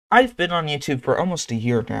I've been on YouTube for almost a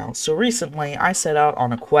year now, so recently I set out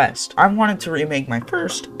on a quest. I wanted to remake my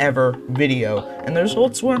first ever video, and the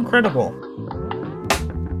results were incredible.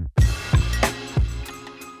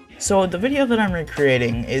 So the video that I'm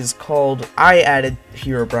recreating is called I Added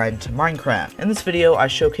Herobrine to Minecraft. In this video I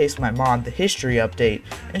showcase my mod, the History Update,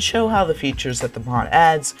 and show how the features that the mod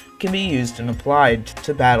adds can be used and applied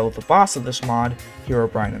to battle the boss of this mod,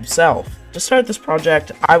 Herobrine himself. To start this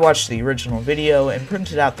project, I watched the original video and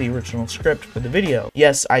printed out the original script for the video.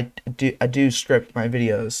 Yes, I do script my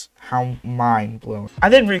videos. How mind-blowing. I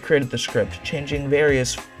then recreated the script, changing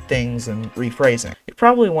various things and rephrasing. You're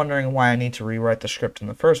probably wondering why I need to rewrite the script in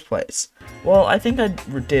the first place. Well, I think I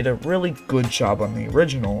did a really good job on the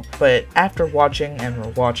original, but after watching and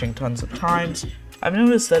rewatching tons of times, I've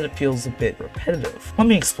noticed that it feels a bit repetitive. Let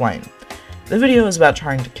me explain. The video is about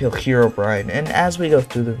trying to kill Herobrine, and as we go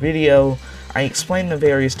through the video, I explain the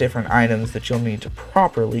various different items that you'll need to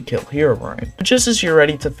properly kill Herobrine. Just as you're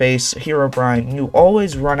ready to face Herobrine, you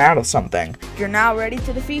always run out of something. You're now ready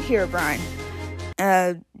to defeat Herobrine.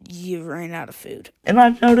 You ran out of food. And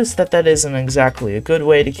I've noticed that that isn't exactly a good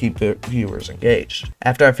way to keep the viewers engaged.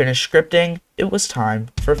 After I finished scripting, it was time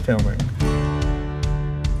for filming.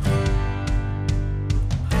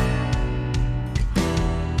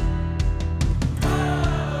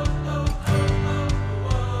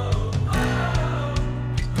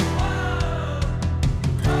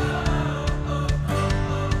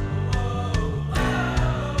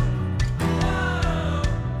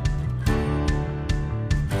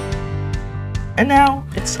 And now,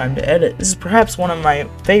 it's time to edit. This is perhaps one of my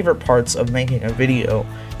favorite parts of making a video.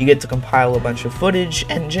 You get to compile a bunch of footage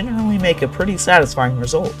and generally make a pretty satisfying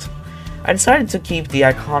result. I decided to keep the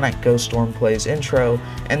iconic Ghost Storm Plays intro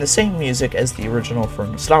and the same music as the original for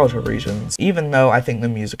nostalgia reasons, even though I think the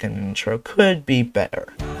music in the intro could be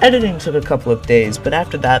better. Editing took a couple of days, but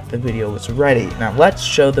after that the video was ready. Now let's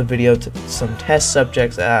show the video to some test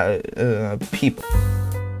subjects, people.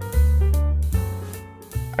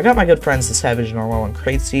 I got my good friends the Savage Normal and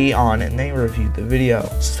Crazy on and they reviewed the video.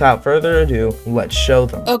 So without further ado, let's show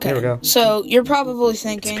them. Okay, here we go. So you're probably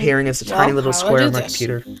thinking, it's appearing as a tiny little square on my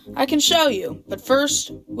computer. I can show you, but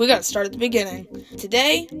first, we gotta start at the beginning.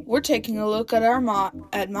 Today, we're taking a look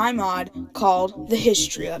at my mod called the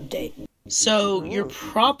History Update. So, you're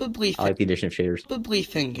probably I like the addition of shaders.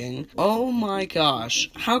 Thinking, oh my gosh,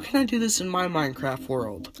 how can I do this in my Minecraft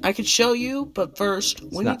world? I could show you, but first,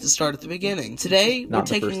 we need to start at the beginning. Today, we're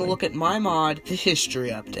taking a look at my mod, the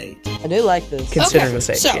History Update. I do like this. Considering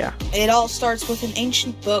the age, so, yeah. It all starts with an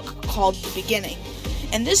ancient book called The Beginning.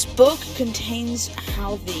 And this book contains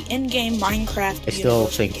how the in-game Minecraft I still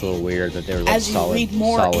think it's a little weird that there's like as you read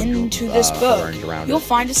more into this book, you'll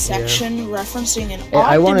find a section referencing an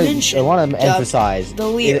odd dimension. I want to emphasize the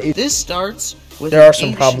Lear. This starts with there are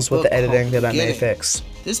some problems with the editing that I may fix.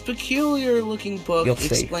 This peculiar-looking book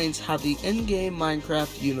explains how the in-game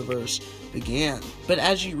Minecraft universe began. But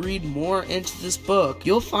as you read more into this book,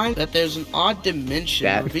 you'll find that there's an odd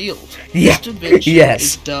dimension revealed. Yeah. This dimension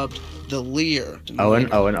is dubbed the Lear. Owen.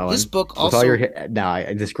 This book also.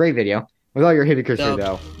 This great video with all your hypocrisy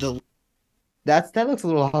though. That looks a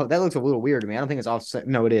little weird to me. I don't think it's off.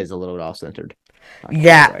 No, it is a little bit off centered.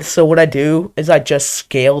 Yeah. So what I do is I just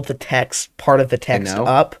scale the text part of the text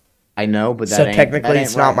up. I know, but so technically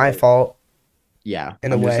it's not my fault. Yeah,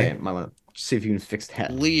 in a way. Might want to see if you can fix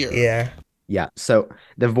that. Lear. Yeah. Yeah. So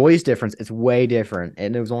the voice difference, it's way different,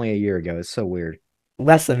 and it was only a year ago. It's so weird.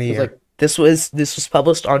 Less than a year. Like, This was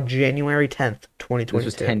published on January 10th,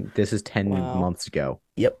 2022. This is 10 months ago.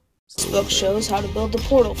 Yep. This book shows how to build the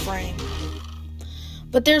portal frame.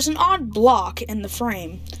 But there's an odd block in the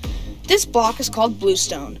frame. This block is called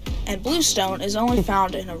bluestone, and bluestone is only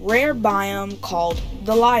found in a rare biome called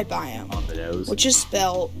the Lie biome,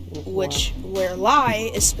 where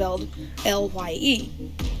Lie is spelled L-Y-E.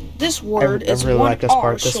 This word is really one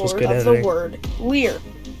R This short of the word Lear.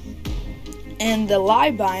 And the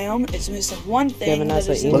Lie biome is missing one thing that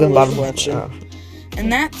is in the dimension.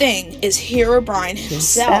 And that thing is Herobrine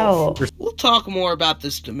himself. We'll talk more about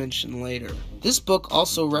this dimension later. This book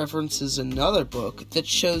also references another book that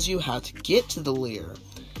shows you how to get to the Lear.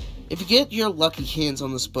 If you get your lucky hands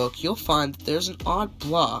on this book, you'll find that there's an odd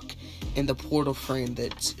block in the portal frame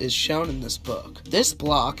that is shown in this book. This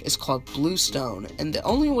block is called bluestone, and the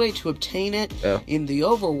only way to obtain it in the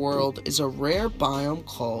overworld is a rare biome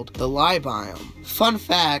called the Lie biome. Fun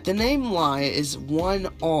fact, the name Lie is one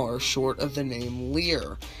R short of the name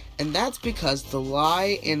Lear, and that's because the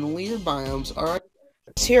Lie and Lear biomes are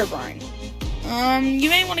Herobrine. You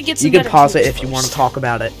may want to get some You can pause it if first. you want to talk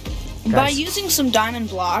about it. By using some diamond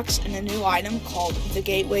blocks and a new item called the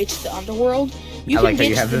Gateway to the Underworld, You I can like how get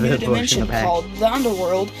you to have the the new bush in the dimension back. called the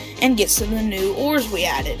Underworld and get some of the new ores we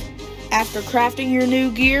added. After crafting your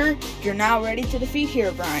new gear, you're now ready to defeat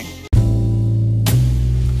Herobrine.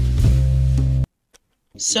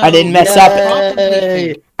 So, I didn't mess up.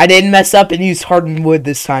 probably I didn't mess up and use hardened wood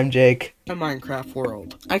this time, Jake. a Minecraft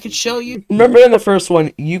world. I could show you. Remember in the first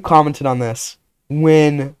one, you commented on this.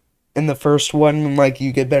 When in the first one, like,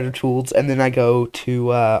 you get better tools, and then I go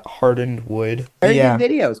to hardened wood. Very Yeah.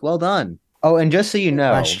 good videos. Well done. Oh, and just so you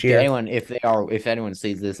know, Last year. if anyone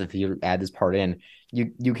sees this, if you add this part in,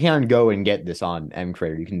 you can go and get this on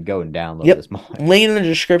MCreator. You can go and download this mod. Link in the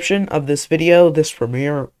description of this video, this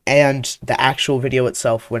premiere, and the actual video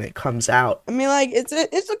itself when it comes out. I mean, like, it's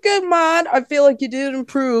a good mod. I feel like you did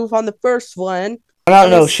improve on the first one. I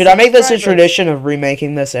don't know, should I make this a subscribers. tradition of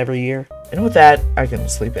remaking this every year? And with that, I can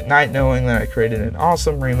sleep at night knowing that I created an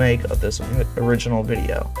awesome remake of this original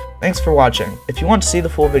video. Thanks for watching. If you want to see the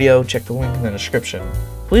full video, check the link in the description.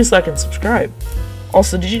 Please like and subscribe.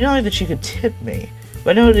 Also, did you know that you could tip me?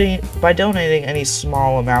 By donating any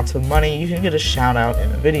small amounts of money, you can get a shout out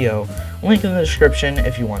in a video. Link in the description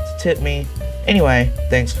if you want to tip me. Anyway,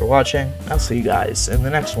 thanks for watching. I'll see you guys in the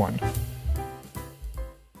next one.